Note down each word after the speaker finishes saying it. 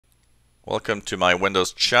Welcome to my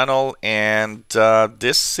Windows channel, and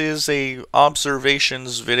this is a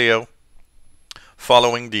observations video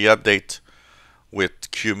following the update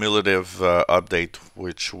with Cumulative update,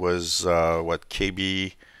 which was what,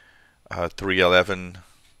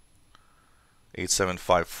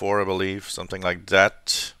 KB3118754, I believe, something like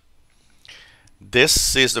that.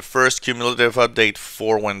 This is the first cumulative update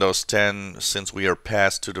for Windows 10 since we are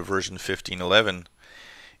past to the version 15.11,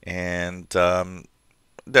 and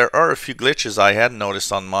there are a few glitches I had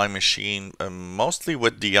noticed on my machine, mostly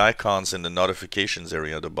with the icons in the notifications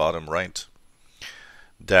area at the bottom right,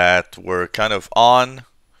 that were kind of on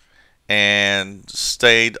and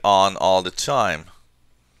stayed on all the time.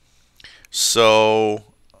 So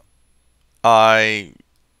I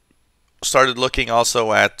started looking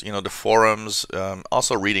also at the forums,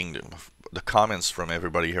 also reading the comments from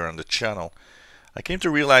everybody here on the channel. I came to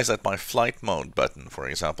realize that my flight mode button, for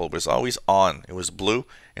example, was always on. It was blue,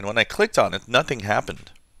 and when I clicked on it, nothing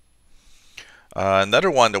happened.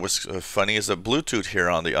 Another one that was funny is the Bluetooth here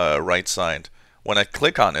on the right side. When I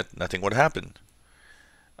click on it, nothing would happen.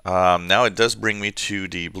 Now it does bring me to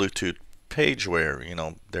the Bluetooth page where,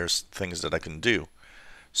 there's things that I can do.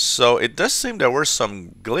 So it does seem there were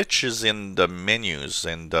some glitches in the menus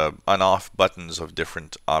and the on-off buttons of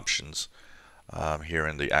different options here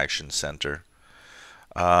in the Action Center.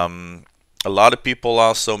 A lot of people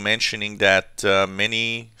also mentioning that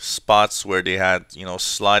many spots where they had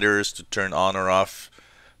sliders to turn on or off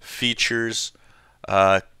features,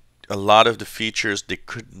 a lot of the features they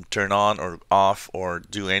couldn't turn on or off or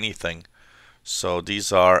do anything. So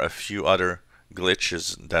these are a few other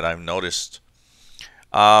glitches that I've noticed.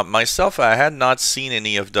 Myself, I had not seen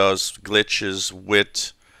any of those glitches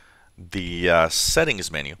with the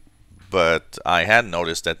settings menu, but I had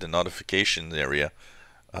noticed that the notification area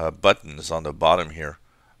buttons on the bottom here,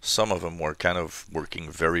 some of them were kind of working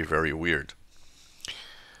very, very weird.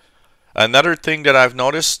 Another thing that I've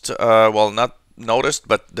noticed, well, not noticed,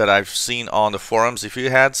 but that I've seen on the forums, if you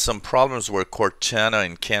had some problems with Cortana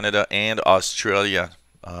in Canada and Australia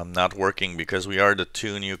not working, because we are the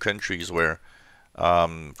two new countries where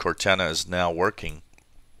Cortana is now working.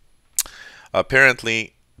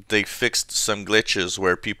 Apparently, they fixed some glitches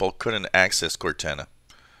where people couldn't access Cortana.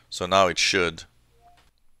 So now it should.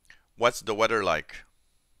 What's the weather like?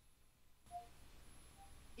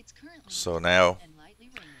 So now,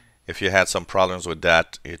 if you had some problems with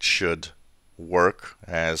that, it should work,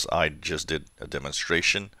 as I just did a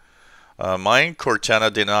demonstration. My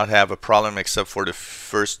Cortana did not have a problem except for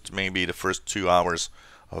maybe the first 2 hours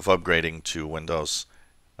of upgrading to Windows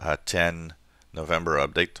 10 November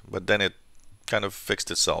update, but then it kind of fixed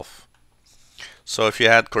itself. So if you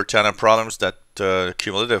had Cortana problems, that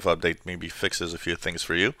cumulative update maybe fixes a few things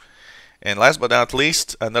for you. And last but not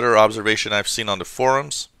least, another observation I've seen on the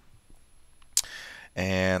forums,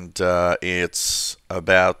 and it's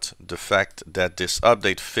about the fact that this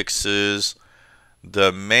update fixes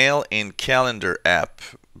the Mail and Calendar app,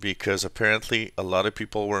 because apparently a lot of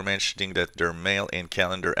people were mentioning that their Mail and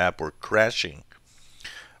Calendar app were crashing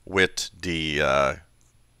with the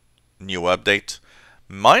new update.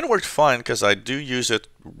 Mine worked fine because I do use it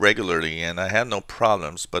regularly and I had no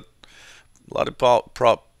problems, but a lot of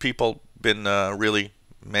people been really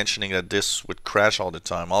mentioning that this would crash all the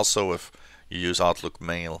time, also if you use Outlook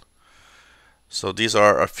Mail. So these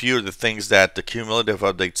are a few of the things that the cumulative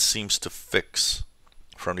update seems to fix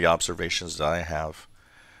from the observations that I have.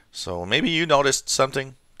 So maybe you noticed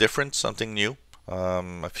something different, something new.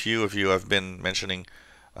 A few of you have been mentioning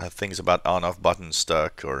things about on-off buttons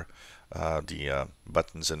stuck, or the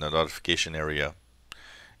buttons in the notification area.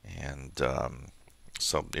 And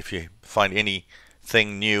so if you find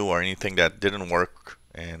anything new or anything that didn't work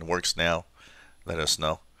and works now, let us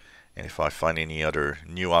know. And if I find any other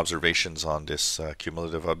new observations on this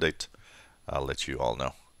cumulative update, I'll let you all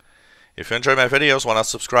know. If you enjoy my videos, why not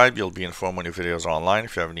subscribe? You'll be informed when new videos are online.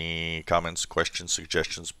 If you have any comments, questions,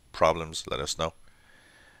 suggestions, problems, let us know.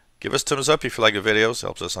 Give us a thumbs up if you like the videos.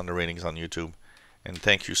 Helps us on the ratings on YouTube. And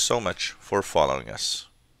thank you so much for following us.